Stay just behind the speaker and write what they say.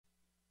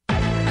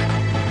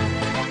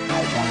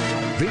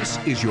This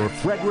is your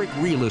Frederick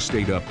Real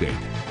Estate Update,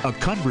 a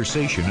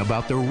conversation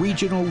about the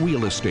regional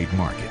real estate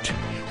market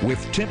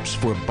with tips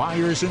for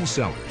buyers and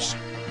sellers.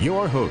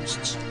 Your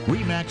hosts,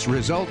 RE/MAX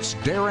Results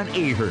Darren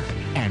Ahern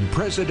and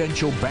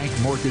Presidential Bank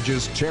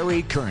Mortgages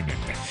Terry Kernan.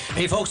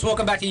 Hey folks,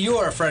 welcome back to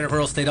your Frederick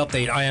Real Estate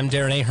Update. I am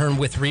Darren Ahern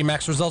with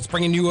RE/MAX Results,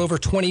 bringing you over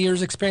 20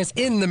 years experience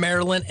in the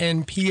Maryland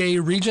and PA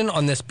region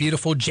on this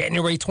beautiful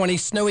January 20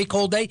 snowy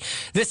cold day.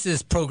 This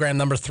is program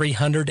number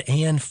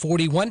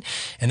 341.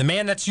 And the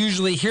man that's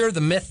usually here, the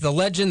myth, the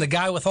legend, the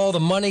guy with all the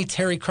money,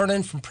 Terry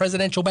Kernan from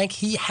Presidential Bank,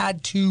 he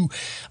had to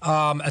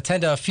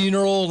attend a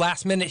funeral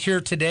last minute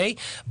here today.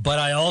 But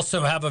I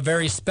also have a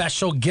very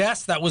special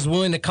guest that was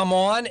willing to come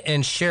on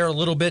and share a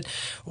little bit,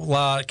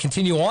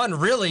 continue on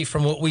really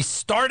from what we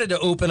started to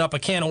open up a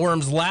can of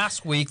worms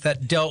last week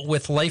that dealt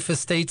with life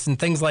estates and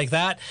things like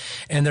that.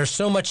 And there's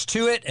so much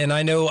to it. And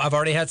I know I've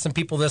already had some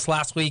people this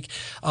last week.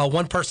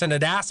 One person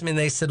had asked me and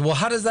they said, well,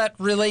 how does that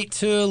relate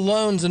to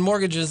loans and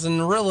mortgages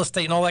and real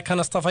estate and all that kind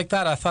of stuff like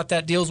that? I thought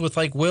that deals with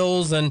like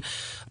wills and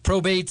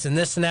probates and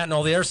this and that and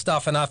all the other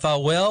stuff. And I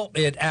thought, well,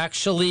 it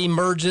actually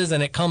merges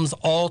and it comes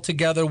all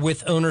together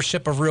with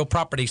ownership of real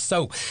property.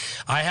 So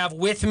I have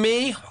with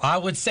me, I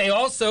would say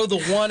also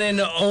the one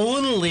and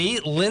only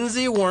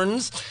Lindsay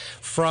Warnes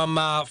from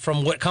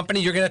what company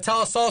you're going to tell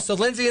us all. So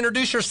Lindsay,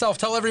 introduce yourself.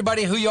 Tell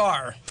everybody who you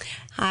are.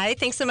 Hi,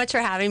 thanks so much for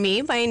having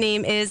me. My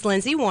name is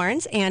Lindsay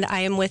Warnes, and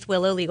I am with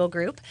Willow Legal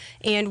Group,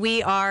 and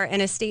we are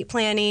an estate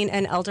planning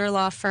and elder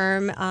law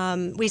firm.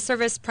 We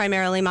service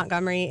primarily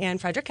Montgomery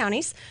and Frederick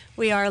counties.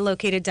 We are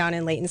located down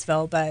in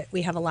Laytonsville, but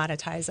we have a lot of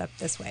ties up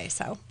this way,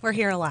 so we're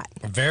here a lot.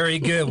 Very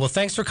good. Well,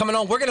 thanks for coming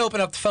on. We're going to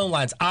open up the phone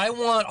lines. I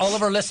want all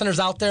of our listeners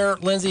out there,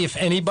 Lindsay, if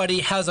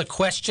anybody has a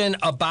question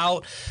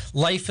about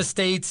life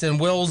estates and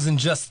wills and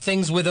just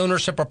things with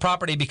ownership of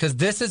property, because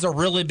this is a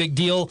really big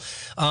deal.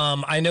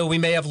 I know we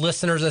may have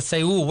listeners that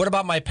say, ooh, what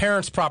about my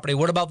parents' property?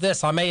 What about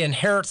this? I may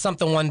inherit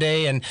something one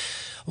day, and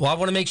well, I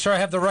want to make sure I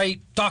have the right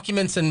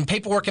documents and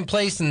paperwork in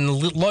place and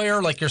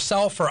lawyer like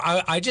yourself, or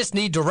I just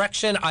need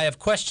direction. I have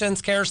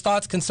questions, cares,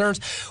 thoughts, concerns.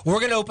 We're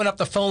going to open up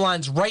the phone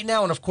lines right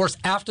now. And of course,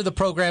 after the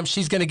program,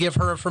 she's going to give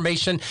her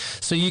information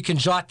so you can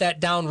jot that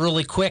down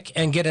really quick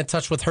and get in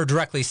touch with her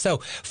directly. So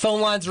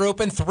phone lines are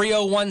open,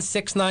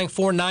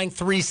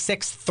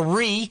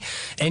 301-694-9363.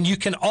 And you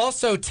can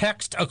also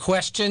text a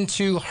question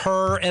to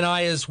her and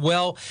I as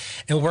well.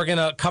 And we're going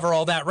to cover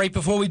all that right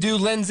before we do,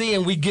 Lindsay,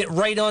 and we get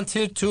right on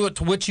to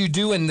what you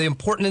do and the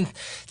important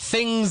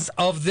things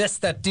of this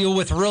that deal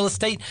with real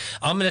estate.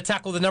 I'm going to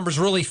tackle the numbers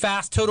really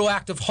fast. Total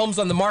active homes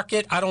on the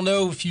market. I don't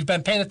know if you've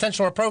been paying attention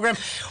to our program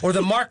or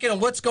the market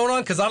and what's going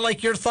on, because I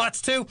like your thoughts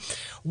too.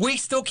 We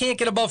still can't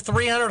get above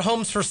 300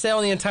 homes for sale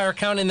in the entire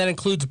county, and that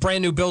includes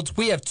brand new builds.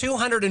 We have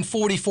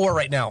 244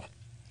 right now.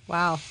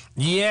 Wow.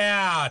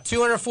 Yeah,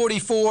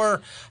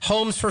 244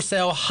 homes for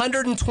sale,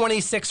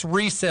 126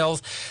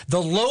 resales.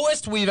 The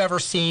lowest we've ever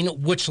seen,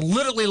 which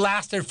literally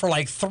lasted for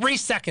like 3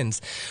 seconds,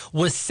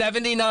 was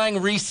 79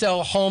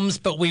 resale homes,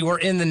 but we were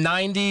in the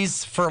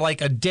 90s for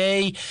like a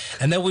day,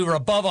 and then we were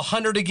above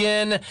 100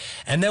 again,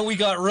 and then we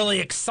got really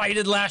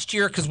excited last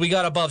year because we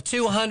got above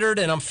 200,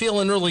 and I'm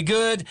feeling really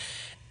good.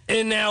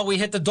 And now we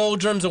hit the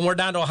doldrums and we're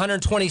down to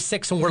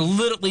 126, and we're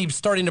literally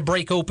starting to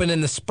break open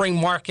in the spring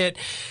market.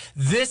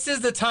 This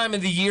is the time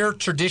of the year,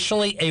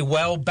 traditionally a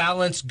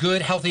well-balanced,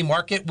 good, healthy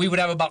market. We would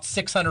have about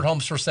 600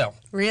 homes for sale.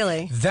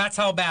 Really? That's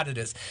how bad it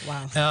is.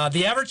 Wow.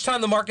 The average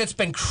time the market's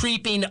been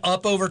creeping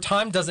up over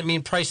time. Doesn't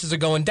mean prices are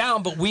going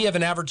down, but we have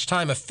an average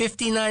time of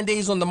 59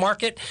 days on the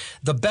market.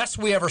 The best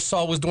we ever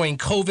saw was during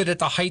COVID at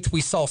the height. We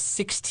saw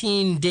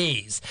 16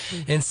 days.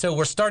 Mm-hmm. And so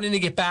we're starting to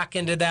get back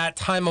into that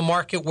time of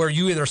market where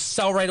you either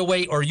sell right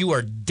away or you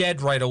are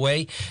dead right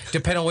away,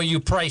 depending on where you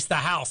price the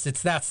house.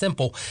 It's that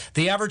simple.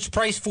 The average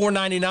price,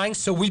 $499.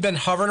 So we've been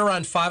hovering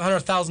around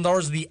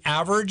 $500,000, the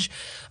average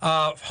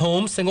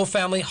home,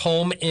 single-family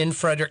home in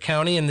Frederick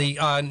County. And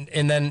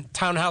then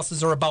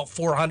townhouses are about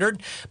 $400,000,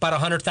 about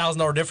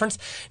 $100,000 difference.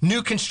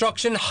 New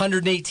construction,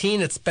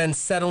 $118,000. It's been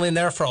settling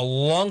there for a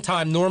long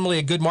time. Normally,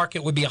 a good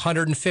market would be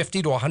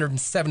 $150,000 to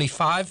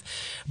 $175,000.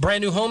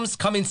 Brand new homes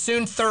coming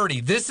soon,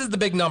 $30,000. This is the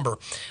big number.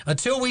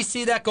 Until we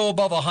see that go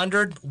above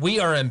 $100,000,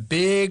 we are in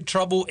big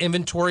trouble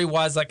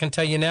inventory-wise, I can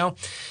tell you now.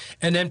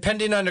 And then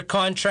pending under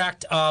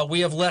contract,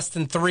 we have less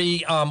than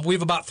three. We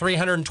have about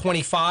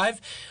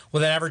 325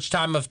 with an average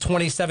time of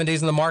 27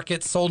 days in the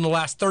market. Sold in the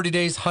last 30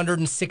 days,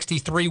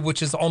 163,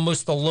 which is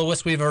almost the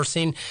lowest we've ever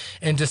seen.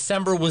 And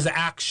December was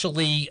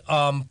actually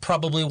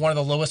probably one of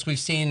the lowest we've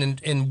seen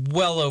in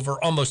well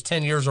over almost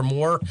 10 years or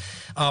more,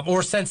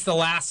 or since the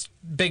last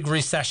big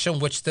recession,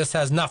 which this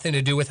has nothing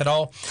to do with at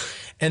all.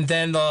 And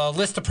then the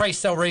list to price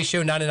sale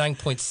ratio,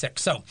 99.6.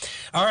 So,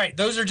 all right,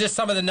 those are just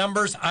some of the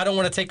numbers. I don't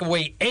want to take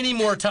away any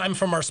more time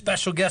from our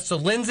special guest. So,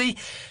 Lindsay,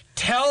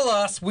 tell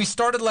us, we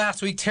started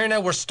last week, Terry and I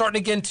were starting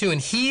again too, and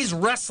he's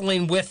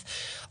wrestling with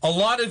a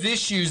lot of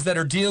issues that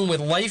are dealing with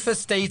life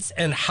estates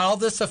and how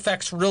this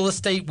affects real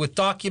estate with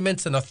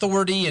documents and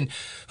authority and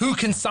who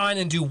can sign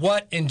and do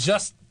what, and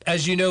just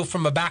as you know,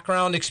 from a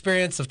background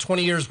experience of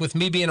 20 years with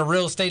me being a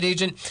real estate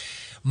agent,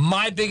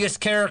 my biggest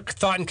care,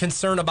 thought, and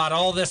concern about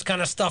all this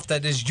kind of stuff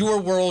that is your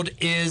world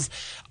is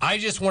I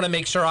just want to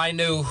make sure I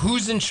know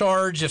who's in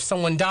charge if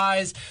someone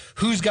dies,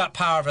 who's got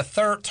power of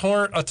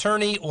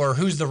attorney, or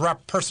who's the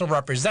personal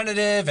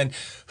representative, and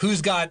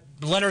who's got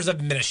letters of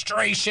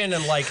administration.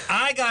 And, like,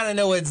 I got to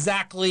know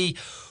exactly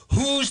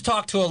who's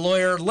talked to a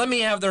lawyer, let me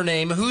have their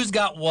name, who's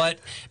got what,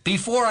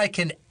 before I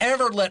can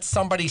ever let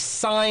somebody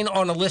sign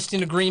on a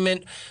listing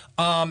agreement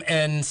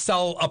and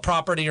sell a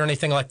property or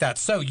anything like that.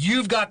 So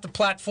you've got the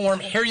platform.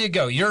 Here you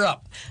go. You're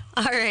up.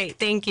 All right.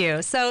 Thank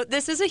you. So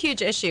this is a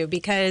huge issue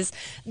because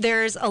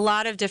there's a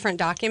lot of different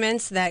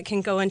documents that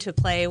can go into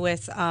play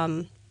with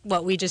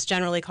what we just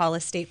generally call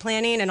estate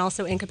planning and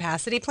also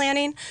incapacity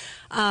planning.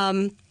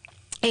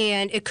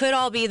 And it could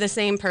all be the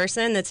same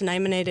person that's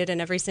nominated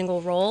in every single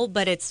role,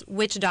 but it's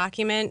which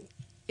document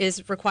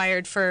is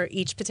required for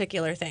each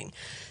particular thing.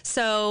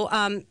 So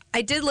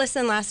I did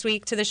listen last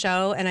week to the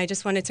show, and I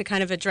just wanted to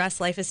kind of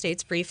address life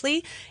estates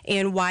briefly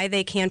and why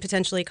they can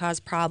potentially cause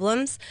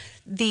problems.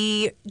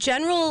 The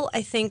general,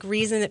 I think,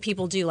 reason that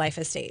people do life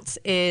estates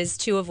is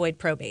to avoid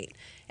probate,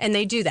 and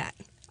they do that.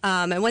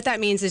 And what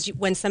that means is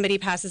when somebody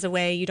passes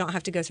away, you don't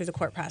have to go through the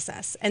court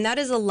process. And that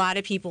is a lot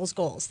of people's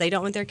goals. They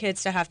don't want their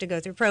kids to have to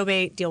go through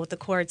probate, deal with the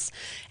courts.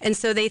 And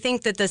so they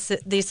think that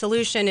the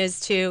solution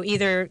is to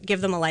either give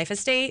them a life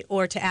estate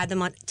or to add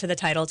them to the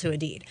title to a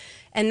deed.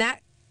 And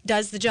that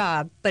does the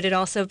job, but it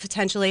also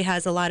potentially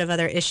has a lot of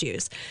other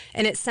issues.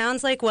 And it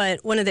sounds like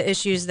one of the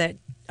issues that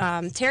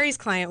Terry's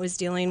client was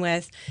dealing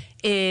with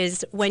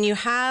is when you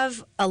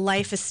have a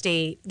life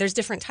estate, there's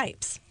different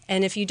types.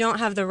 And if you don't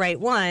have the right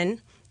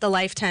one, the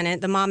life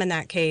tenant, the mom in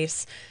that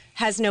case,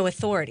 has no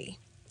authority.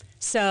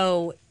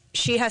 So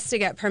she has to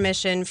get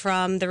permission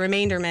from the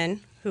remainderman,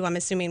 who I'm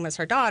assuming was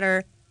her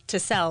daughter, to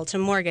sell, to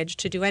mortgage,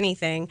 to do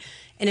anything.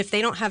 And if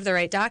they don't have the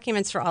right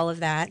documents for all of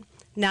that,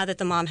 now that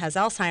the mom has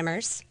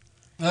Alzheimer's,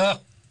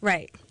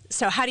 right.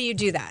 So how do you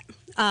do that?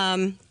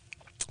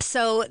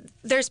 So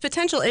there's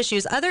potential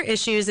issues, other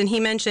issues, and he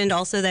mentioned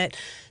also that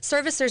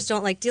servicers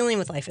don't like dealing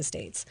with life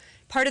estates.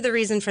 Part of the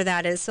reason for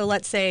that is, so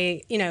let's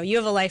say, you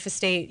have a life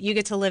estate, you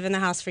get to live in the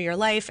house for your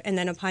life, and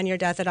then upon your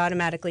death, it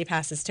automatically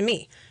passes to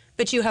me.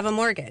 But you have a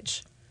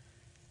mortgage.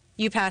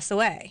 You pass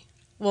away.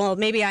 Well,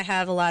 maybe I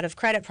have a lot of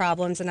credit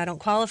problems and I don't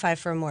qualify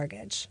for a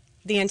mortgage.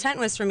 The intent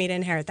was for me to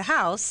inherit the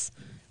house,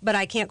 but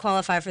I can't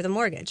qualify for the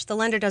mortgage. The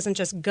lender doesn't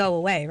just go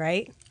away,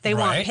 right? They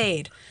want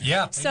paid.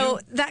 Yeah. So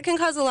that can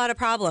cause a lot of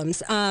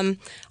problems.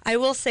 I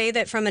will say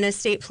that from an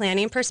estate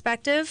planning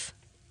perspective,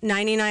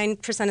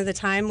 99% of the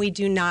time, we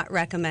do not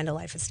recommend a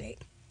life estate.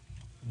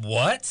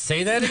 What?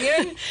 Say that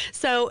again?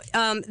 So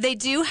they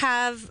do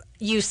have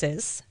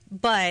uses,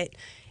 but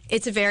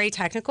it's very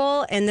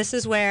technical, and this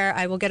is where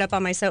I will get up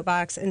on my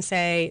soapbox and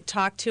say,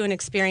 talk to an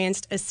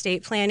experienced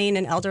estate planning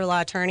and elder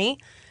law attorney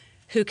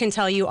who can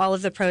tell you all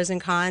of the pros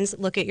and cons,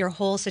 look at your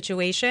whole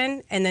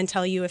situation, and then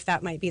tell you if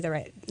that might be the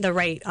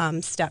right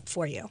step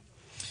for you.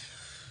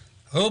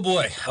 Oh,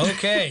 boy.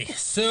 Okay.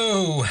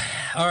 So,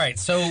 all right.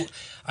 So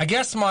I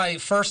guess my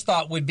first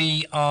thought would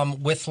be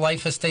with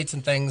life estates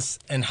and things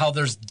and how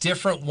there's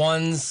different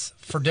ones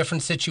for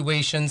different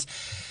situations.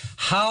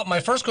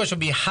 My first question would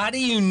be, how do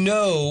you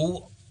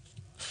know,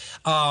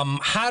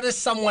 how does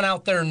someone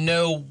out there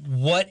know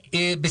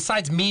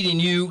besides meeting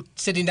you,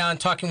 sitting down,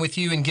 talking with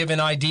you and giving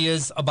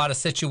ideas about a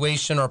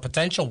situation or a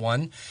potential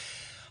one,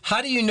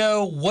 how do you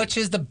know which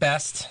is the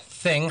best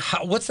thing?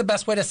 What's the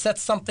best way to set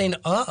something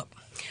up?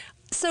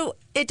 So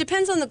it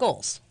depends on the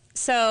goals.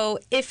 So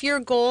if your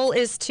goal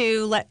is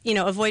to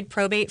avoid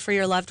probate for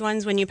your loved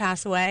ones when you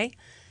pass away,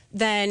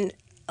 then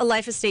a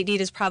life estate deed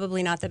is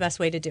probably not the best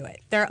way to do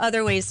it. There are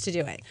other ways to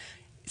do it,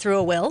 through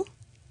a will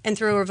and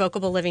through a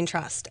revocable living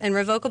trust. And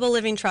revocable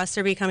living trusts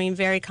are becoming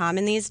very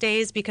common these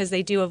days because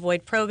they do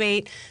avoid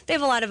probate. They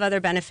have a lot of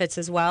other benefits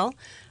as well.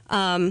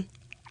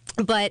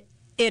 But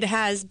it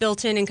has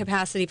built-in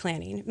incapacity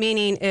planning,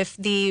 meaning if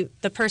the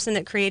person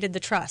that created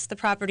the trust, the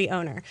property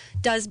owner,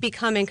 does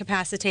become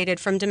incapacitated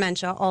from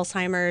dementia,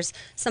 Alzheimer's,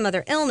 some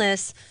other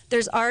illness,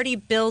 there's already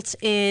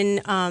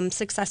built-in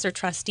successor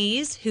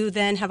trustees who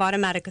then have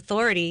automatic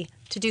authority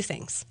to do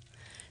things.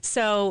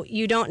 So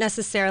you don't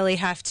necessarily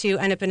have to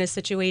end up in a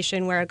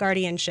situation where a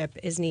guardianship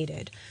is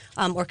needed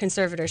or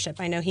conservatorship.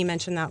 I know he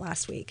mentioned that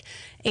last week.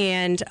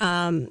 And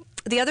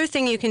the other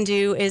thing you can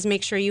do is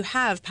make sure you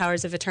have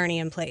powers of attorney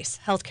in place,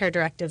 healthcare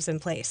directives in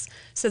place,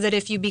 so that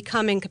if you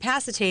become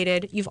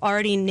incapacitated, you've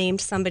already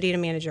named somebody to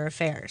manage your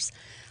affairs.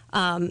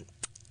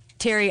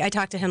 Terry, I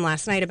talked to him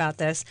last night about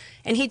this,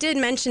 and he did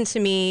mention to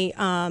me,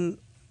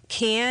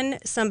 can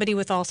somebody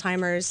with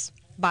Alzheimer's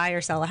buy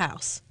or sell a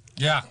house?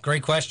 Yeah,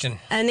 great question.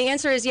 And the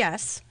answer is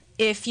yes,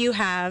 if you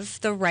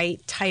have the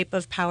right type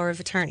of power of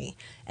attorney.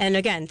 And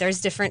again, there's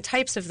different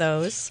types of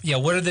those. Yeah,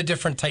 what are the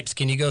different types?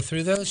 Can you go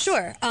through those?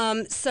 Sure.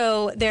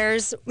 So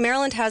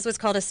Maryland has what's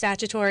called a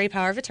statutory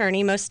power of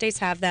attorney. Most states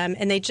have them,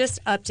 and they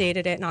just updated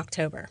it in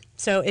October.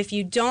 So if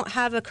you don't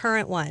have a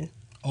current one,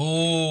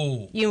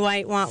 you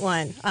might want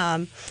one.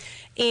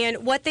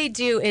 And what they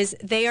do is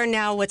they are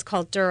now what's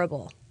called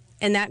durable,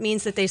 and that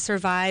means that they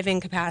survive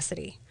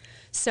incapacity.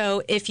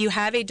 So if you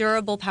have a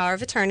durable power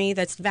of attorney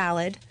that's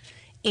valid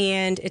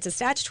and it's a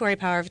statutory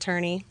power of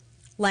attorney,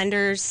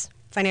 lenders,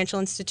 financial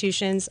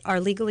institutions are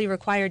legally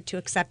required to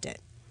accept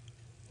it.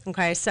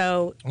 Okay,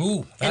 so...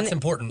 Ooh, that's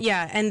important.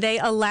 Yeah, and they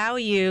allow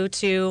you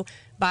to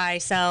buy,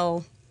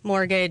 sell,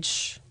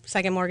 mortgage,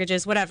 second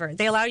mortgages, whatever.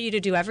 They allow you to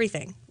do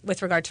everything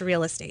with regard to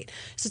real estate.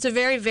 So it's a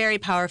very, very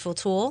powerful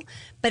tool,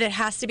 but it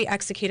has to be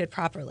executed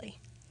properly.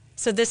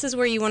 So this is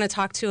where you want to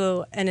talk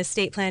to an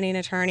estate planning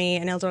attorney,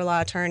 an elder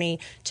law attorney,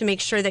 to make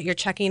sure that you're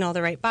checking all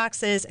the right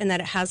boxes and that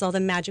it has all the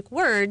magic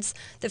words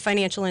that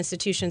financial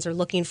institutions are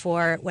looking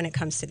for when it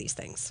comes to these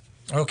things.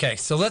 Okay,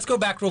 so let's go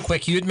back real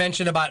quick. You had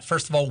mentioned about,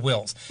 first of all,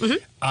 wills. Mm-hmm.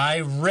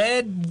 I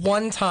read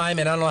one time,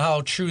 and I don't know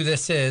how true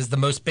this is, the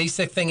most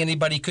basic thing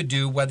anybody could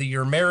do, whether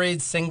you're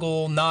married,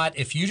 single, not,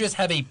 if you just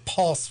have a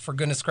pulse, for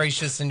goodness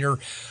gracious, and you're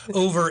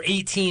over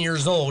 18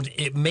 years old,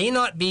 it may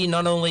not be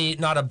not only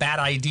not a bad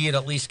idea to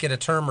at least get a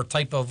term or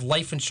type of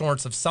life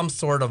insurance of some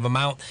sort of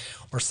amount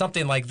or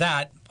something like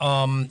that,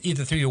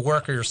 either through your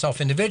work or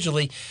yourself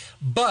individually.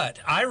 But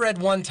I read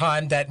one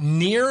time that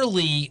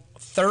nearly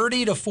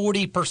 30 to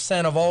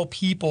 40% of all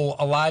people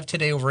alive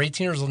today over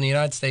 18 years old in the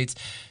United States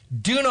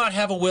do not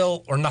have a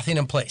will or nothing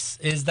in place.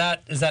 Is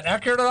that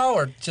accurate at all,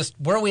 or just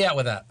where are we at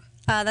with that?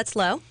 That's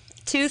low.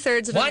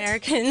 Two-thirds of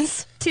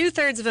Americans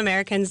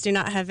do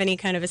not have any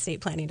kind of estate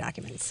planning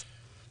documents.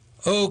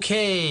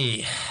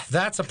 Okay,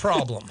 that's a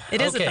problem.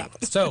 It is a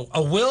problem. So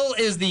a will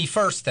is the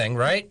first thing,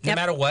 right? No Yep.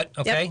 matter what,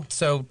 okay? Yep.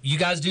 So you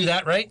guys do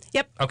that, right?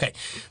 Yep. Okay,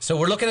 so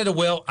we're looking at a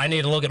will. I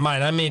need to look at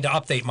mine. I need to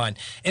update mine.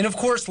 And of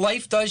course,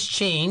 life does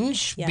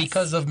change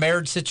because of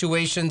marriage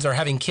situations or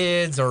having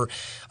kids or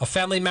a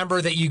family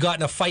member that you got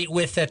in a fight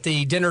with at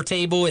the dinner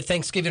table at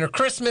Thanksgiving or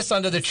Christmas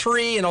under the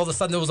tree, and all of a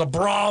sudden there was a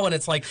brawl, and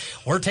it's like,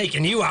 we're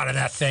taking you out of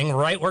that thing,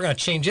 right? We're going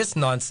to change this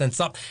nonsense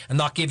up and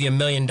not give you $1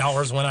 million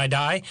when I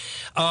die.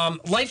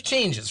 Life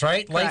changes,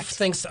 right? Correct. Life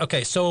thinks,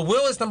 okay, so a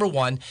will is number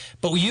one,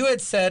 but you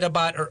had said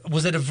about,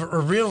 was it a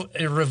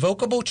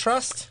revocable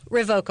trust?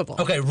 Revocable.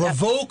 Okay,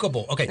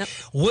 revocable. Okay, Yep.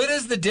 What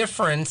is the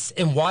difference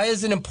and why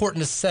is it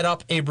important to set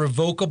up a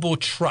revocable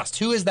trust?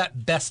 Who is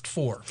that best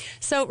for?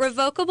 So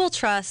revocable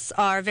trusts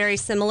are very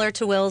similar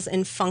to wills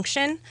in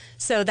function.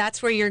 So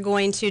that's where you're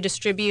going to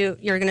distribute,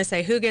 you're going to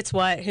say who gets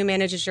what, who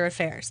manages your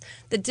affairs.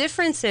 The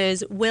difference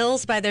is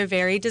wills by their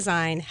very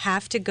design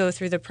have to go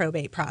through the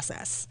probate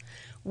process.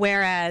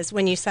 Whereas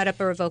when you set up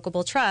a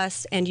revocable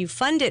trust and you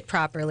fund it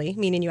properly,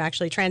 meaning you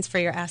actually transfer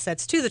your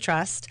assets to the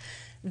trust,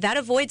 that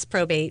avoids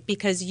probate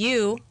because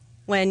you,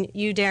 when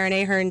you, Darren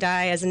Ahern,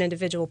 die as an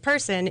individual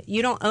person,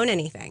 you don't own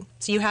anything.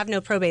 So you have no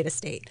probate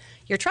estate.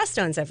 Your trust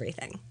owns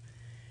everything.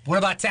 What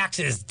about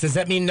taxes? Does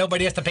that mean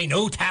nobody has to pay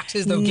no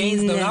taxes, no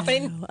gains, no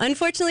nothing?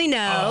 Unfortunately,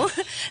 no.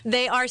 Oh.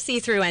 They are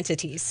see-through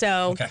entities.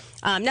 So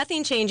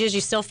nothing changes.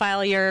 You still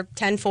file your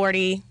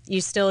 1040.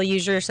 You still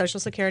use your Social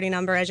Security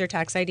number as your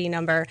tax ID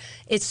number.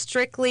 It's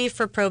strictly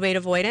for probate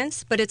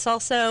avoidance, but it's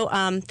also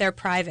they're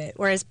private,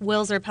 whereas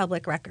wills are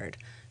public record.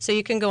 So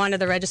you can go onto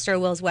the Register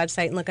of Wills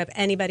website and look up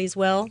anybody's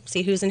will,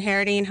 see who's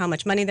inheriting, how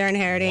much money they're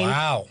inheriting.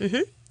 Wow.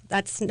 Mm-hmm.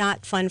 That's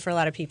not fun for a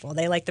lot of people.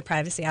 They like the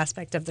privacy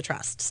aspect of the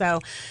trust. So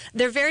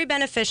they're very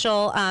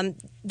beneficial.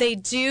 They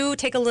do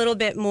take a little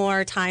bit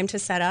more time to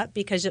set up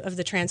because of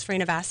the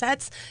transferring of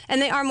assets,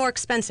 and they are more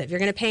expensive. You're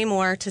going to pay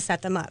more to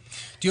set them up.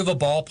 Do you have a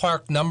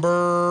ballpark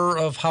number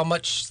of how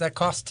much that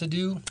costs to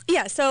do?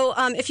 Yeah, so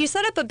if you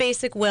set up a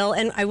basic will,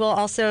 and I will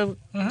also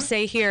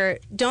say here,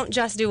 don't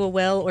just do a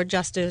will or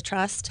just do a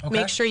trust. Okay.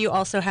 Make sure you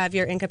also have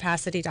your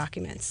incapacity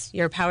documents,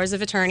 your powers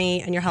of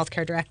attorney, and your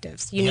healthcare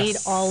directives. You need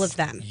all of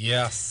them.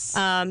 Yes.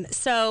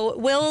 So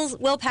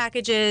will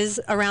packages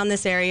around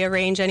this area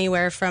range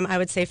anywhere from, I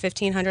would say,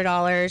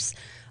 $1,500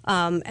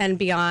 and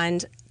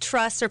beyond.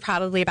 Trusts are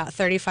probably about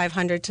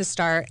 $3,500 to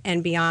start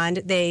and beyond.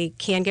 They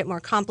can get more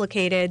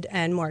complicated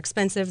and more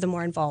expensive the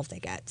more involved they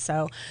get.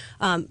 So,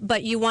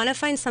 but you want to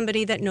find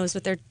somebody that knows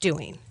what they're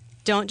doing.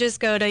 Don't just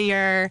go to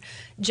your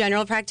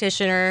general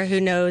practitioner who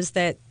knows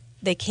that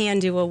they can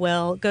do a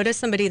will. Go to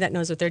somebody that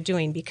knows what they're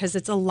doing because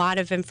it's a lot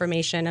of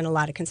information and a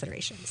lot of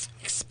considerations.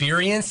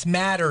 Experience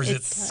matters.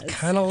 It's does.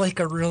 kind of like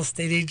a real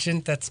estate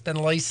agent that's been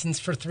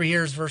licensed for 3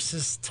 years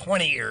versus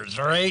 20 years,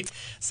 right?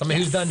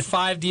 Somebody who's done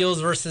 5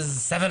 deals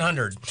versus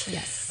 700.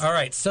 Yes. All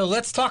right, so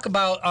let's talk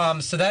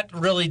about, so that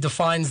really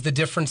defines the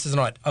differences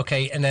and what,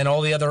 okay, and then all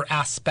the other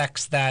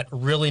aspects that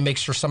really make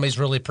sure somebody's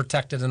really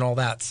protected and all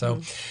that. So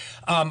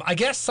I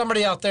guess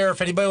somebody out there,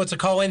 if anybody wants to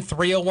call in,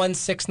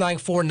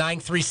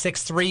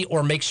 301-694-9363,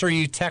 or make sure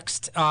you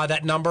text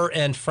that number,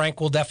 and Frank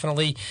will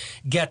definitely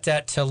get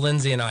that to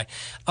Lindsay and I.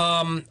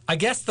 I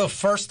guess the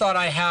first thought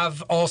I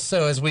have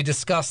also, as we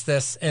discuss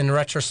this in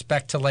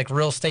retrospect to like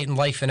real estate and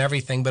life and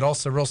everything, but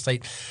also real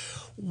estate,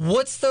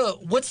 what's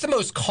the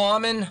most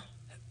common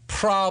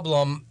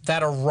problem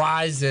that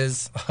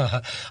arises,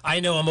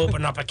 I know I'm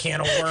opening up a can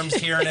of worms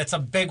here, and it's a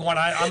big one.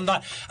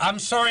 I'm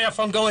sorry if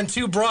I'm going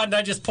too broad, and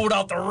I just pulled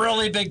out the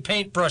really big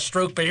paintbrush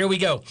stroke, but here we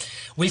go.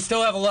 We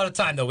still have a lot of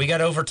time, though. We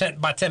got over 10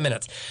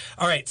 minutes.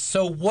 All right.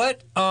 So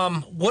what are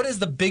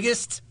the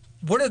biggest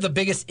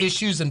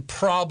issues and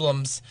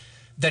problems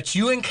that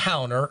you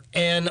encounter,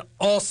 and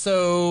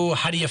also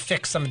how do you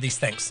fix some of these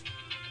things?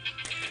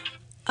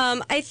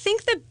 I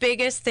think the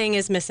biggest thing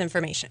is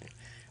misinformation.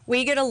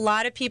 We get a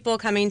lot of people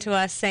coming to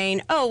us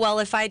saying, oh, well,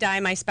 if I die,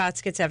 my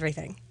spouse gets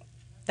everything.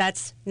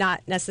 That's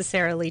not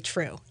necessarily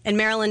true. And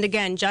Maryland,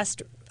 again,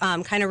 just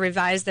kind of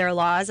revised their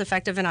laws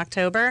effective in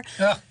October.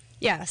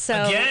 Yeah.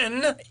 So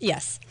again?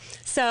 Yes.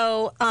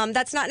 So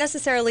that's not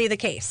necessarily the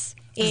case.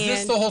 Is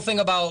this the whole thing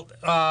about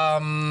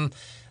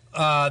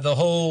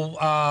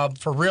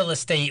for real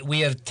estate, we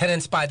have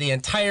tenants by the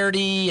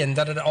entirety and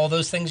all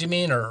those things you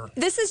mean? Or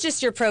this is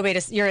just your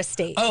probate, your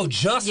estate. Oh,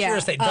 just your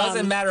estate.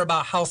 Doesn't matter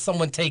about how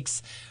someone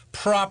takes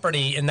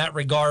property in that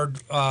regard.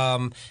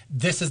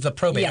 This is the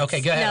probate. Yes.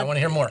 Okay, go ahead. I want to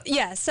hear more.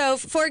 Yeah. So,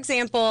 for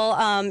example,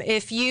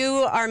 if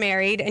you are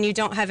married and you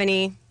don't have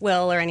any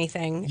will or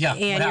anything, and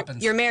what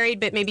happens? You're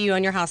married, but maybe you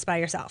own your house by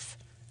yourself.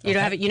 You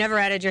don't have it. You never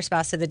added your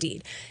spouse to the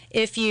deed.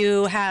 If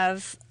you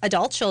have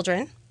adult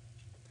children,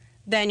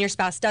 then your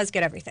spouse does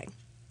get everything,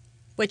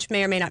 which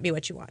may or may not be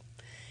what you want.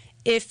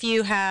 If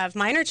you have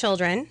minor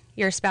children,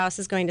 your spouse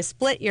is going to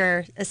split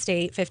your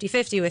estate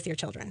 50-50 with your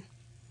children.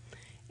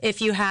 If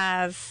you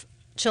have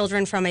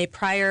children from a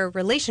prior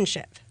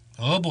relationship,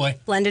 oh boy,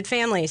 blended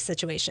family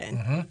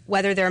situation,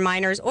 whether they're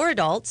minors or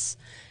adults,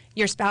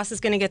 your spouse is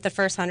going to get the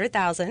first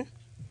 $100,000,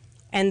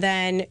 and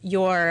then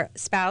your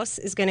spouse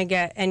is going to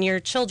get, and your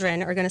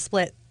children are going to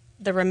split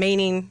the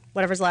remaining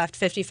whatever's left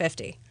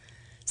 50-50.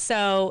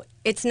 So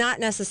it's not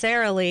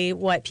necessarily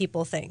what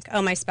people think.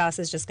 Oh, my spouse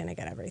is just going to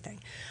get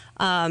everything.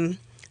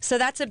 So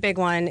that's a big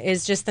one,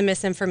 is just the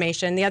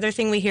misinformation. The other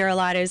thing we hear a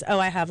lot is, oh,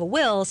 I have a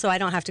will, so I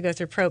don't have to go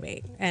through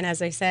probate. And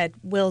as I said,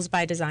 wills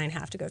by design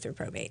have to go through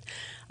probate.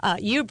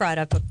 You brought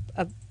up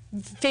a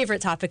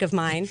favorite topic of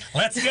mine.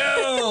 Let's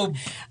go!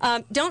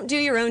 Don't do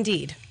your own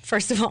deed,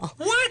 first of all.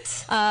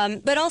 What?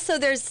 But also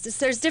there's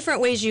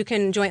different ways you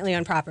can jointly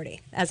own property,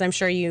 as I'm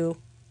sure you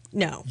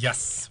know.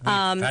 Yes. We've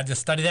had to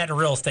study that in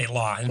real estate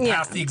law and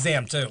pass the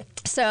exam, too.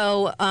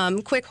 So,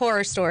 quick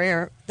horror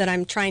story that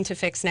I'm trying to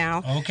fix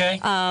now. Okay.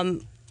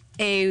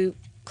 A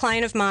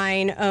client of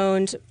mine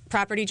owned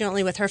property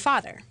jointly with her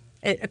father.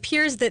 It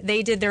appears that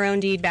they did their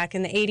own deed back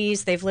in the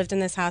 80s. They've lived in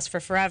this house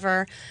for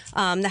forever.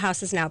 The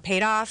house is now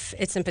paid off.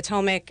 It's in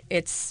Potomac.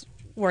 It's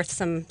worth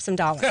some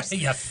dollars.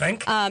 You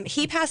think?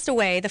 He passed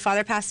away. The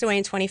father passed away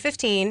in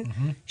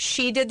 2015.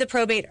 She did the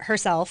probate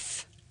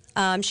herself.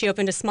 She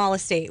opened a small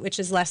estate, which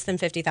is less than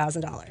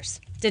 $50,000.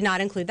 Did not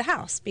include the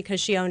house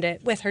because she owned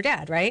it with her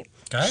dad, right?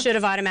 Okay. Should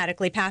have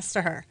automatically passed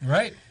to her.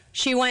 Right.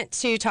 She went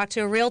to talk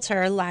to a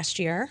realtor last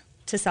year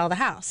to sell the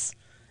house.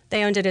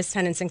 They owned it as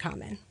tenants in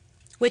common,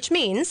 which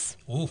means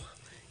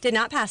did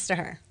not pass to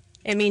her.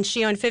 It means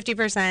she owned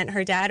 50%,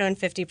 her dad owned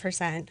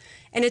 50%,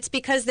 and it's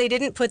because they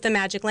didn't put the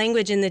magic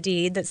language in the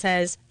deed that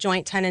says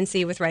joint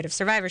tenancy with right of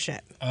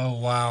survivorship. Oh,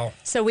 wow.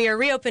 So we are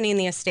reopening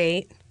the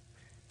estate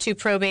to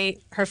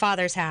probate her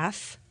father's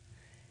half,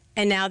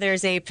 and now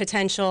there's a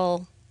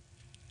potential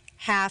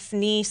half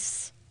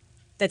niece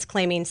that's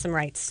claiming some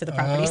rights to the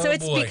property. So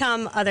it's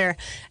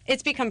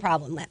become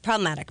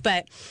problematic.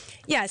 But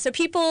yeah, so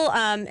people,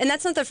 and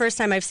that's not the first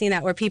time I've seen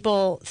that, where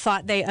people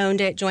thought they owned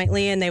it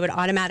jointly and they would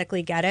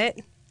automatically get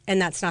it, and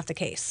that's not the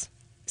case.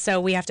 So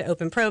we have to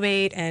open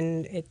probate,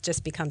 and it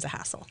just becomes a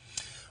hassle.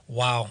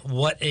 Wow,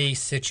 what a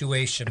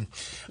situation.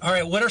 All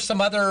right, what are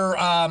some other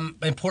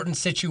important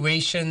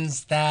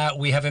situations that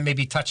we haven't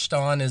maybe touched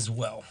on as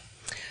well?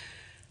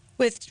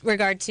 With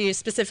regard to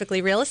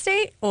specifically real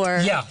estate, or?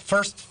 Yeah,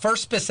 first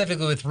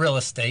specifically with real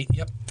estate,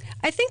 yep.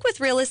 I think with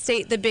real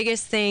estate, the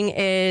biggest thing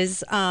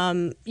is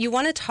you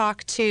want to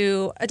talk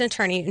to an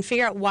attorney and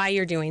figure out why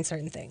you're doing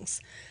certain things.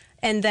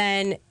 And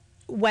then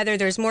whether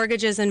there's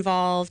mortgages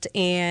involved,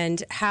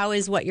 and how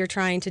is what you're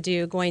trying to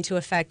do going to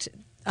affect,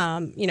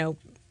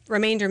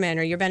 remaindermen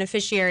or your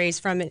beneficiaries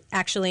from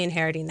actually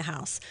inheriting the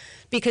house.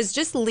 Because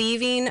just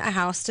leaving a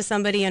house to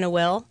somebody in a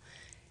will,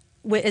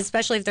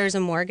 especially if there's a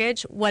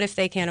mortgage, what if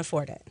they can't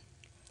afford it?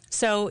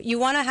 So you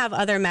want to have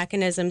other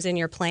mechanisms in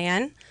your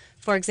plan.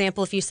 For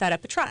example, if you set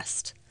up a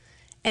trust,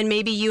 and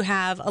maybe you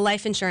have a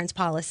life insurance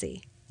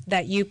policy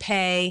that you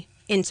pay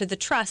into the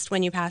trust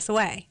when you pass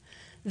away.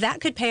 That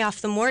could pay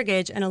off the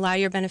mortgage and allow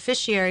your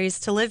beneficiaries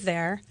to live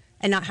there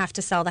and not have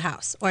to sell the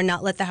house or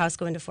not let the house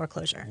go into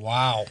foreclosure.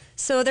 Wow.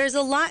 So there's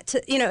a lot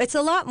to, it's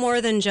a lot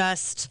more than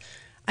just,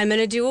 I'm going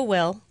to do a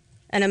will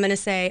and I'm going to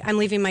say, I'm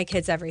leaving my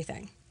kids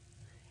everything.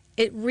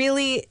 It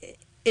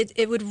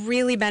would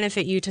really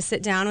benefit you to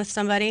sit down with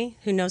somebody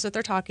who knows what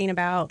they're talking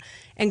about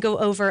and go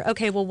over,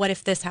 okay, well, what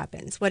if this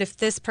happens? What if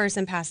this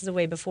person passes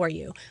away before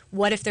you?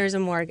 What if there's a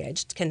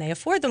mortgage? Can they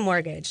afford the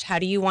mortgage? How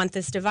do you want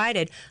this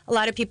divided? A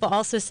lot of people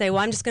also say,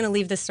 well, I'm just going to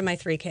leave this to my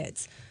 3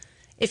 kids.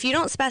 If you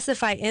don't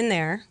specify in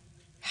there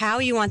how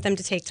you want them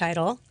to take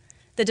title,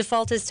 the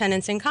default is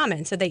tenants in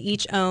common, so they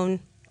each own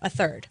a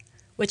third,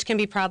 which can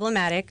be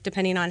problematic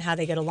depending on how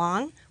they get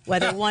along,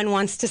 whether one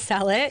wants to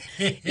sell it,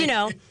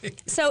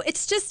 So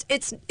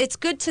it's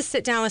good to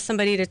sit down with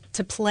somebody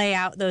to play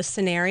out those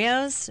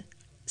scenarios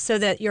so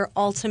that your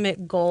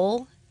ultimate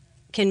goal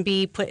can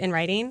be put in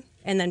writing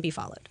and then be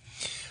followed.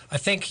 I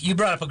think you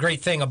brought up a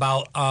great thing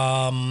about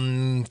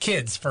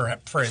kids,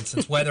 for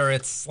instance, whether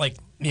it's like,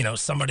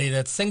 somebody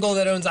that's single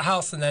that owns a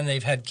house and then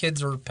they've had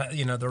kids or,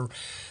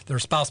 their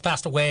spouse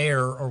passed away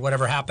or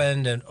whatever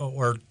happened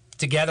or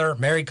together,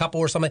 married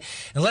couple or something.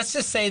 And let's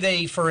just say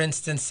they, for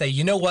instance, say,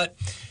 you know what,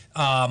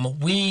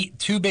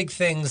 two big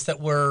things that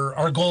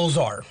our goals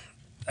are.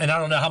 And I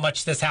don't know how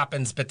much this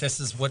happens, but this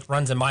is what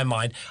runs in my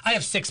mind. I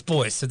have 6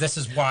 boys, so this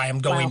is why I'm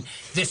going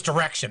this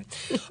direction.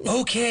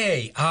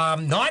 Okay,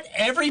 not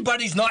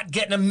everybody's not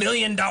getting $1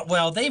 million.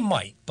 Well, they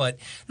might, but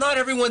not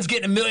everyone's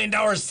getting $1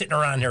 million sitting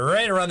around here,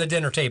 right around the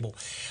dinner table.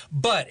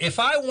 But if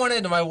I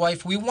wanted, my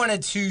wife, we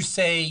wanted to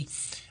say,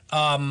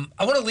 I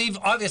want to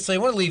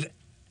leave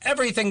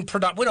everything we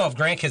don't have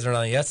grandkids or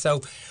nothing yet, so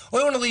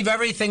we want to leave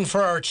everything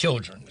for our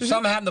children. Mm-hmm.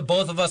 Something happened to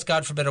both of us,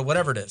 God forbid, or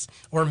whatever it is,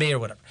 or me or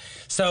whatever.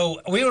 So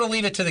we want to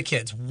leave it to the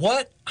kids.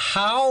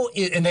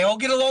 And they all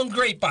get along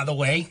great, by the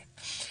way.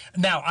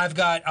 Now,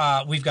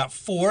 we've got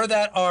 4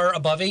 that are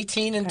above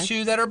 18 and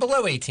 2 that are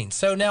below 18.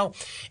 So now,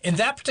 in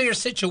that particular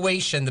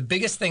situation, the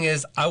biggest thing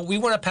is we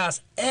want to pass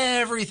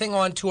everything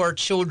on to our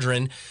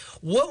children.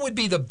 What would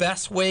be the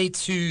best way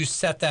to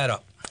set that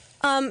up?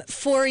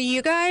 For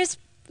you guys,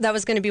 that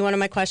was going to be one of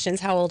my questions.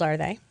 How old are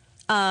they?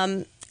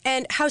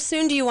 And how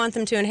soon do you want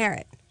them to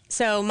inherit?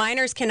 So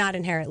minors cannot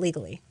inherit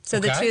legally. So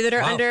the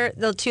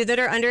two that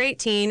are under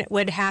 18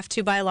 would have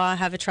to, by law,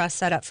 have a trust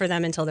set up for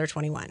them until they're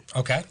 21.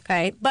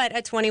 Okay. But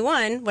at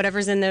 21,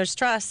 whatever's in those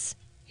trusts,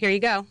 here you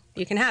go.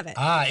 You can have it.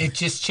 It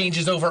just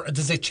changes over.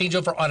 Does it change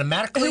over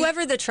automatically?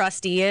 Whoever the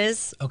trustee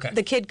is,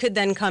 the kid could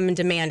then come and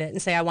demand it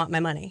and say, I want my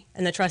money.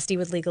 And the trustee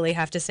would legally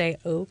have to say,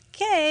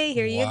 okay,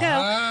 here you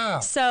go.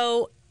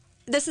 So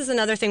this is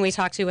another thing we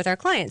talk to with our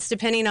clients.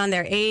 Depending on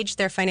their age,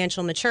 their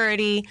financial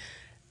maturity,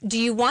 do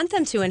you want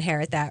them to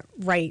inherit that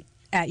right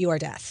at your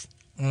death?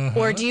 Mm-hmm.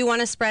 Or do you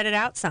want to spread it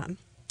out some?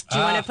 Do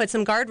you want to put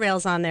some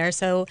guardrails on there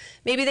so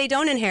maybe they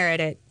don't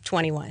inherit at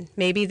 21?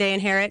 Maybe they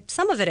inherit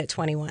some of it at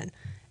 21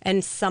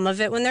 and some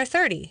of it when they're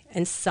 30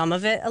 and some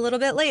of it a little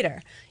bit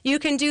later. You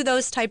can do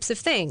those types of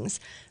things.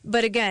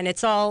 But again,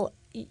 it's all,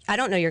 I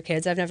don't know your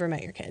kids. I've never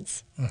met your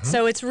kids. Mm-hmm.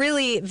 So it's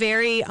really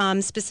very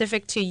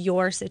specific to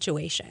your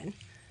situation.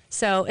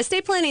 So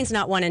estate planning is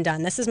not one and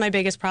done. This is my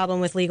biggest problem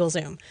with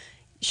LegalZoom.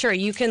 Sure,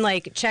 you can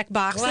check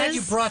boxes. Glad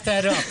you brought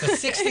that up. The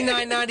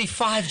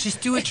 $69.95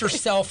 just do it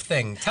yourself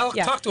thing.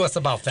 Talk to us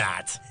about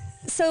that.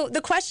 So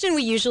the question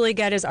we usually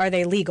get is, are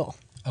they legal?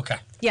 Okay.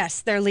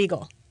 Yes, they're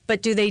legal.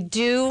 But do they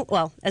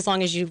as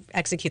long as you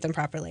execute them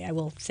properly, I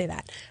will say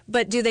that.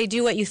 But do they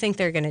do what you think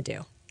they're going to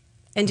do?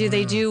 And do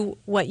they do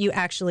what you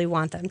actually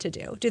want them to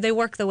do? Do they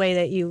work the way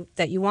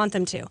that you want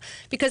them to?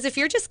 Because if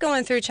you're just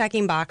going through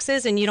checking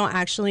boxes and you don't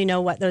actually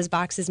know what those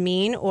boxes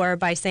mean, or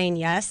by saying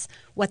yes,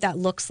 what that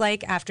looks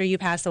like after you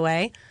pass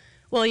away,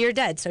 well, you're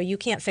dead, so you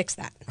can't fix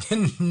that.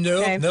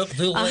 Nope,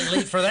 too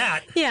late for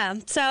that. Yeah,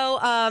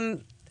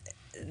 so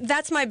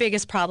that's my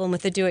biggest problem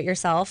with the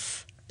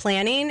do-it-yourself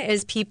planning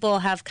is people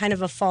have kind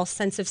of a false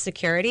sense of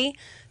security,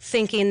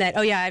 thinking that,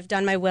 oh yeah, I've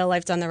done my will,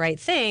 I've done the right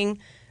thing.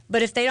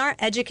 But if they aren't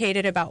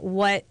educated about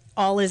what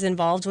all is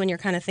involved when you're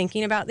kind of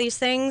thinking about these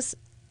things,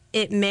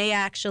 it may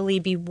actually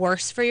be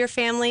worse for your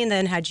family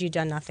than had you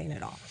done nothing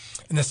at all.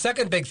 And the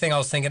second big thing I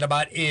was thinking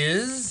about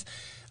is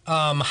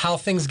how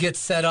things get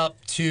set up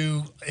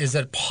is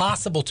it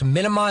possible to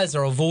minimize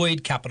or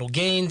avoid capital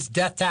gains,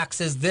 death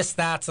taxes, this,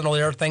 that's, and all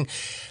the other thing?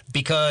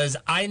 Because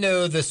I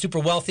know the super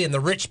wealthy and the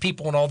rich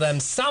people and all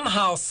them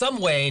somehow, some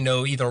way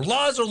know either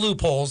laws or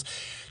loopholes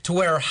to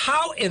where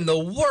how in the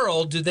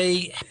world do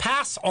they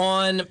pass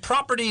on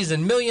properties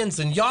and millions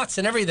and yachts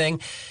and everything,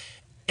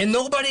 and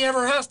nobody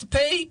ever has to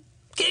pay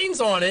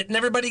gains on it, and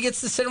everybody gets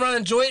to sit around and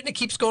enjoy it, and it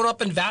keeps going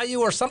up in value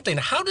or something?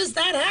 How does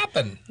that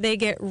happen? They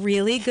get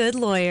really good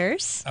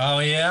lawyers. Oh,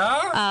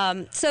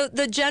 yeah? So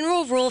the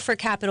general rule for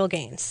capital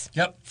gains,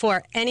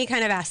 for any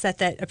kind of asset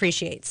that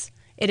appreciates,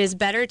 it is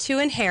better to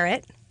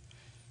inherit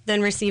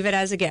than receive it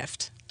as a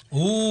gift.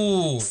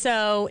 Ooh.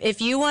 So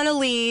if you want to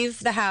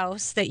leave the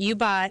house that you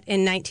bought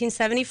in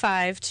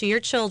 1975 to your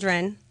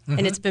children,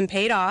 and it's been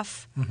paid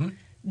off,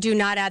 do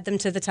not add them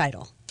to the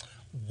title.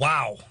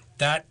 Wow.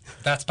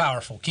 That's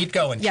powerful. Keep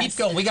going. Yes. Keep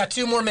going. We got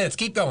 2 more minutes.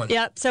 Keep going.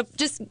 Yep. So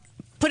just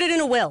put it in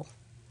a will.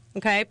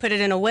 Okay? Put it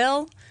in a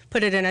will,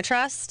 put it in a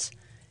trust,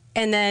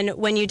 and then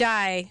when you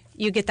die,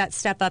 you get that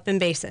step up in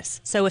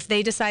basis. So if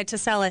they decide to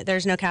sell it,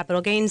 there's no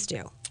capital gains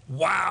due.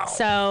 Wow.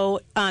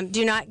 So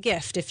do not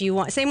gift if you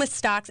want. Same with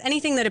stocks,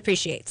 anything that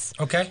appreciates.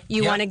 Okay.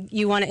 You want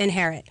to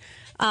inherit.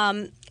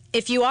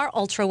 If you are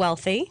ultra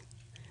wealthy,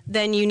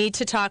 then you need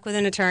to talk with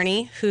an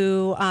attorney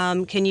who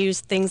can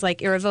use things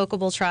like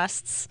irrevocable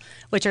trusts,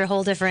 which are a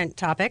whole different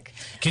topic.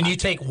 Can you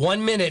take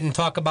 1 minute and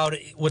talk about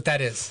what that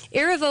is?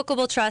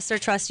 Irrevocable trusts are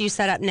trusts you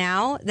set up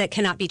now that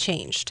cannot be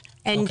changed.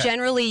 And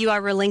generally, you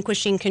are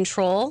relinquishing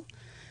control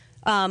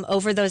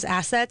over those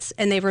assets,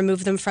 and they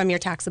remove them from your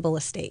taxable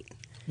estate.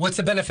 What's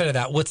the benefit of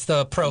that? What's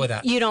the pro of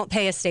that? You don't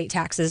pay estate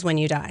taxes when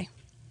you die.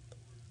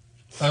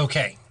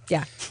 Okay.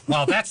 Yeah.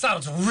 Wow, that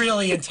sounds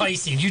really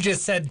enticing. You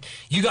just said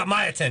you got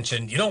my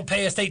attention. You don't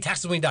pay estate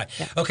taxes when you die.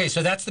 Yeah. Okay,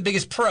 so that's the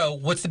biggest pro.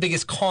 What's the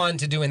biggest con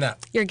to doing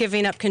that? You're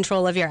giving up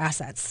control of your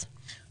assets.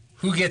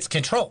 Who gets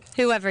control?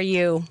 Whoever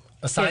you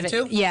assign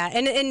to? Yeah,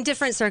 and in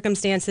different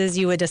circumstances,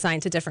 you would assign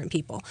to different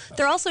people.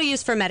 They're also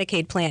used for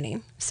Medicaid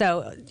planning,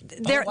 so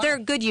there are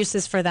good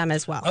uses for them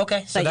as well.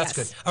 Okay, so that's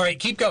good. All right,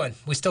 keep going.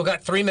 We still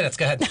got 3 minutes.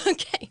 Go ahead.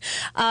 Okay.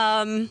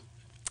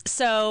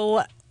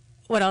 So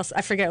what else?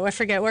 I forget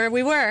where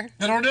we were.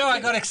 I don't know. I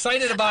got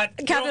excited about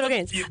capital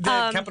gains.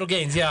 Capital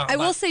gains, yeah. I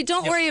will say,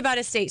 don't worry about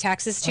estate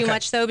taxes too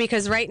much, though,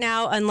 because right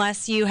now,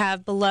 unless you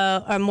have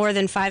below or more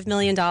than $5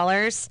 million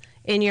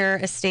in your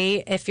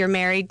estate, if you're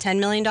married, $10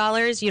 million,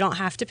 you don't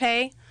have to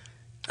pay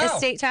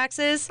estate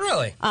taxes.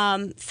 Really?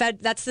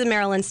 That's the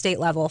Maryland state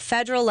level.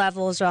 Federal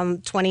level is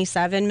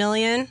 $27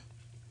 million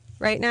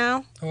right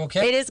now.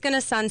 Okay. It is going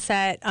to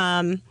sunset.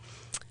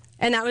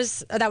 And that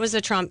was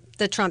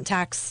the Trump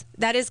tax.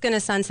 That is going to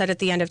sunset at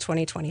the end of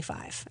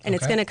 2025, and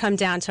it's going to come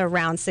down to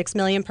around $6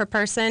 million per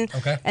person,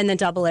 and then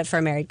double it for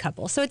a married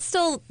couple. So it's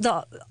still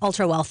the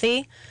ultra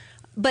wealthy,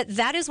 but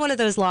that is one of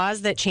those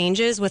laws that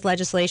changes with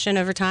legislation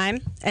over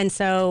time, and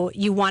so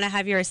you want to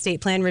have your estate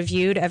plan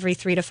reviewed every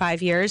 3 to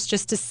 5 years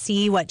just to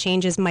see what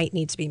changes might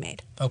need to be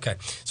made. Okay,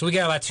 so we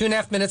got about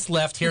 2.5 minutes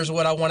left. Here's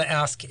what I want to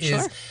ask: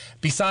 is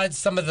besides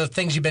some of the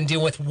things you've been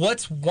dealing with,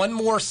 what's one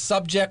more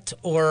subject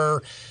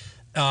or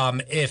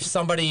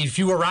if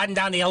you were riding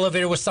down the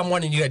elevator with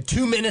someone and you had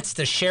 2 minutes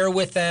to share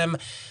with them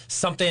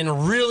something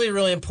really,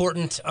 really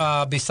important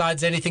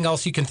besides anything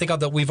else you can think of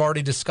that we've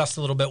already discussed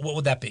a little bit, what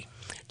would that be?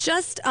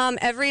 Just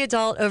every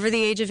adult over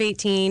the age of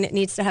 18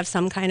 needs to have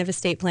some kind of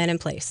estate plan in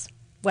place,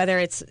 whether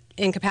it's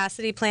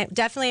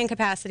definitely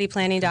incapacity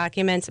planning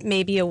documents,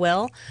 maybe a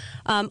will.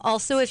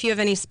 Also, if you have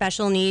any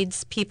special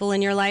needs people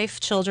in your life,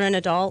 children,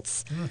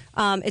 adults,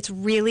 it's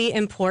really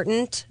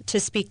important to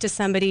speak to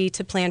somebody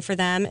to plan for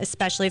them,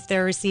 especially if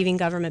they're receiving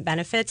government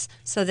benefits,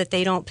 so that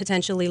they don't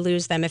potentially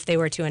lose them if they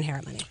were to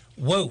inherit money.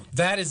 Whoa,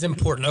 that is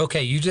important.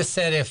 Okay, you just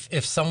said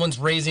if someone's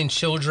raising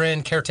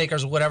children,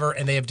 caretakers, or whatever,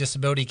 and they have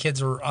disability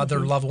kids or other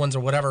loved ones or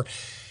whatever,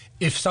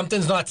 if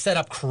something's not set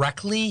up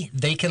correctly,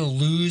 they can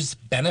lose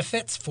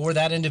benefits for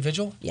that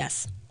individual?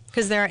 Yes,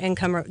 because there are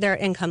income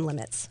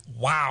limits.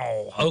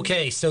 Wow.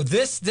 Okay, so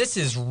this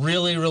is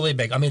really, really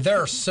big. I mean,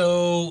 there are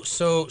so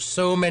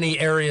many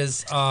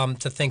areas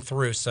to think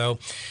through. So,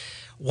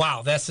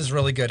 wow, this is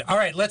really good. All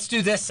right, let's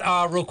do this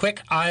real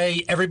quick.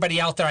 Everybody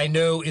out there I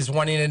know is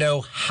wanting to know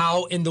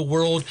how in the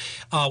world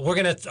we're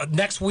going to,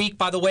 next week,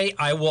 by the way,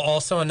 I will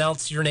also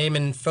announce your name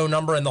and phone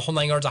number and the whole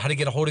 9 yards of how to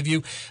get a hold of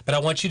you. But I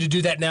want you to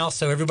do that now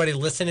so everybody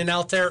listening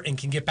out there and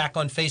can get back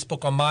on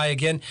Facebook on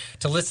again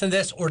to listen to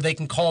this, or they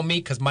can call me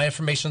because my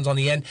information's on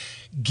the end.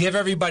 Give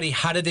everybody,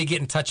 how did they get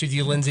in touch with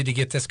you, Lindsay, to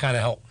get this kind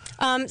of help?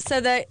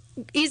 So the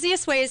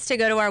easiest way is to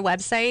go to our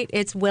website.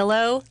 It's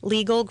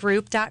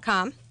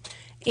willowlegalgroup.com.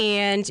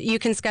 And you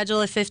can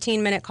schedule a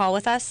 15-minute call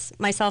with us,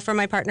 myself or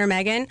my partner,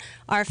 Megan.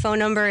 Our phone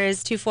number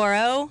is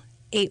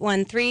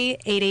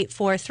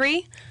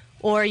 240-813-8843.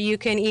 Or you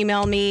can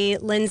email me,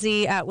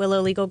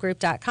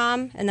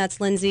 Lindsay@willowlegalgroup.com, and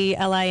that's Lindsay,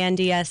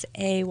 Lindsay.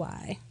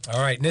 All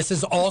right, and this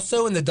is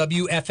also in the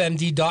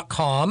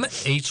WFMD.com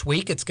each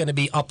week. It's going to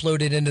be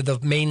uploaded into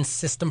the main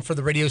system for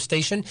the radio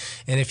station.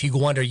 And if you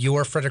go under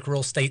your Frederick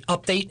Real Estate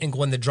Update and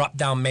go in the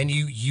drop-down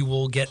menu, you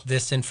will get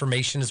this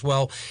information as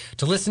well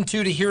to listen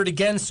to hear it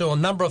again. So a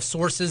number of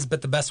sources,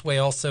 but the best way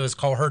also is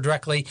call her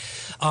directly.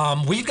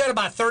 We've got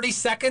about 30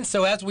 seconds,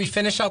 so as we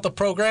finish out the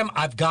program,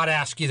 I've got to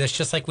ask you this,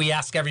 just like we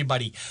ask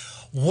everybody.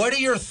 What are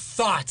your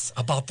thoughts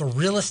about the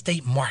real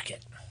estate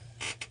market?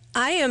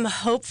 I am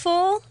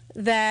hopeful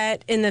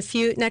that in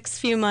the next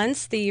few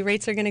months, the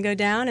rates are going to go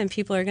down and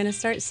people are going to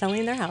start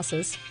selling their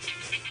houses.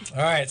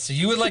 All right, so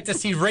you would like to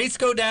see rates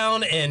go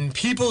down and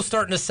people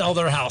starting to sell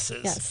their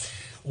houses. Yes.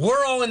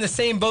 We're all in the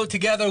same boat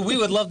together. We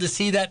would love to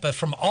see that, but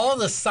from all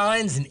the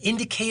signs and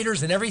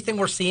indicators and everything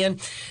we're seeing,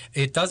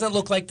 it doesn't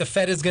look like the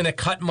Fed is going to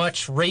cut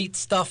much rate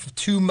stuff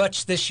too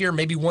much this year,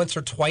 maybe once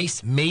or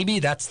twice. Maybe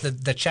that's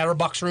the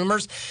chatterbox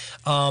rumors.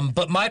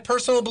 But my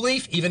personal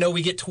belief, even though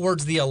we get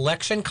towards the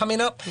election coming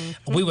up,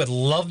 we would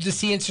love to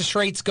see interest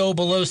rates go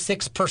below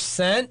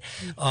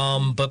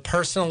 6%. But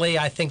personally,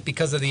 I think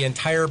because of the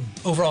entire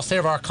overall state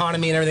of our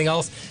economy and everything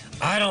else,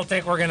 I don't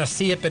think we're going to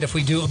see it, but if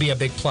we do, it'll be a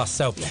big plus.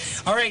 So,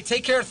 all right,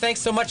 take care.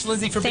 Thanks so much,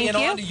 Lindsay, for being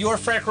on to your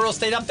Frederick Real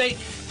Estate Update.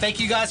 Thank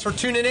you guys for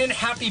tuning in.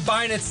 Happy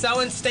buying and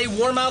selling. Stay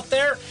warm out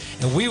there,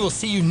 and we will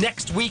see you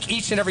next week,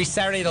 each and every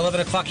Saturday at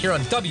 11 o'clock here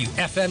on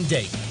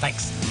WFMD.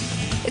 Thanks.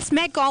 It's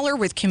Meg Galler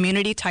with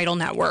Community Title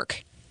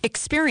Network.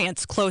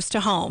 Experience close to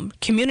home.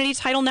 Community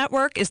Title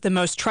Network is the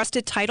most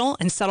trusted title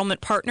and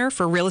settlement partner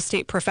for real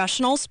estate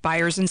professionals,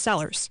 buyers, and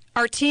sellers.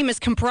 Our team is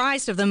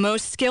comprised of the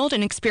most skilled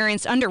and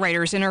experienced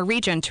underwriters in our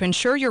region to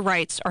ensure your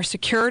rights are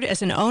secured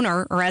as an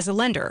owner or as a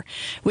lender.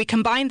 We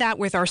combine that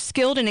with our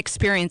skilled and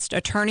experienced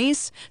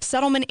attorneys,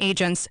 settlement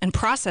agents, and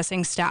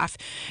processing staff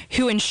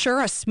who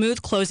ensure a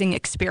smooth closing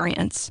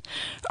experience.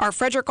 Our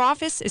Frederick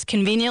office is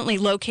conveniently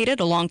located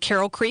along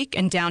Carroll Creek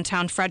in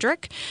downtown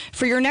Frederick.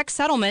 For your next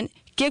settlement,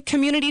 give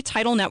Community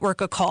Title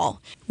Network a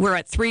call. We're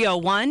at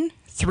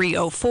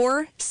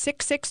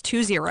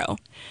 301-304-6620.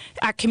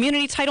 At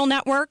Community Title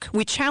Network,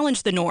 we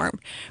challenge the norm.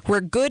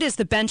 Where good is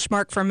the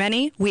benchmark for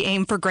many, we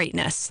aim for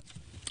greatness.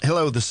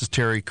 Hello, this is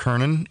Terry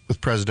Kernan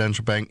with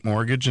Presidential Bank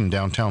Mortgage in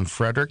downtown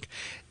Frederick.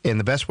 And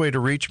the best way to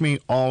reach me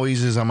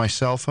always is on my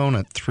cell phone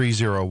at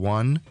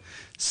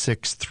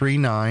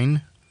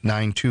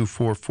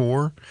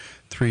 301-639-9244.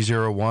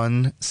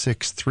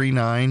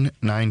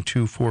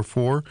 301-639-9244,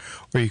 or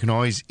you can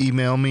always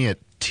email me at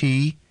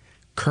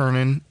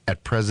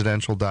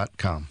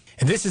tkernan@presidential.com.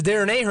 And this is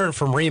Darren Ahern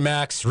from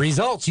RE/MAX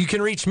Results. You can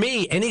reach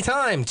me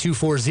anytime,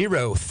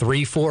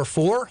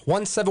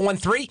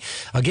 240-344-1713.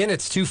 Again,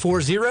 it's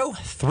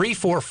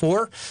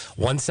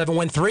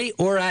 240-344-1713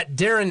 or at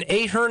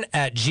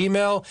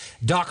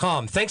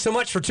darrenahern@gmail.com. Thanks so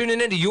much for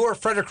tuning in to your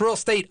Frederick Real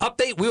Estate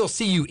Update. We will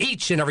see you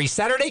each and every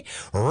Saturday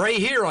right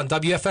here on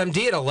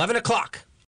WFMD at 11 o'clock.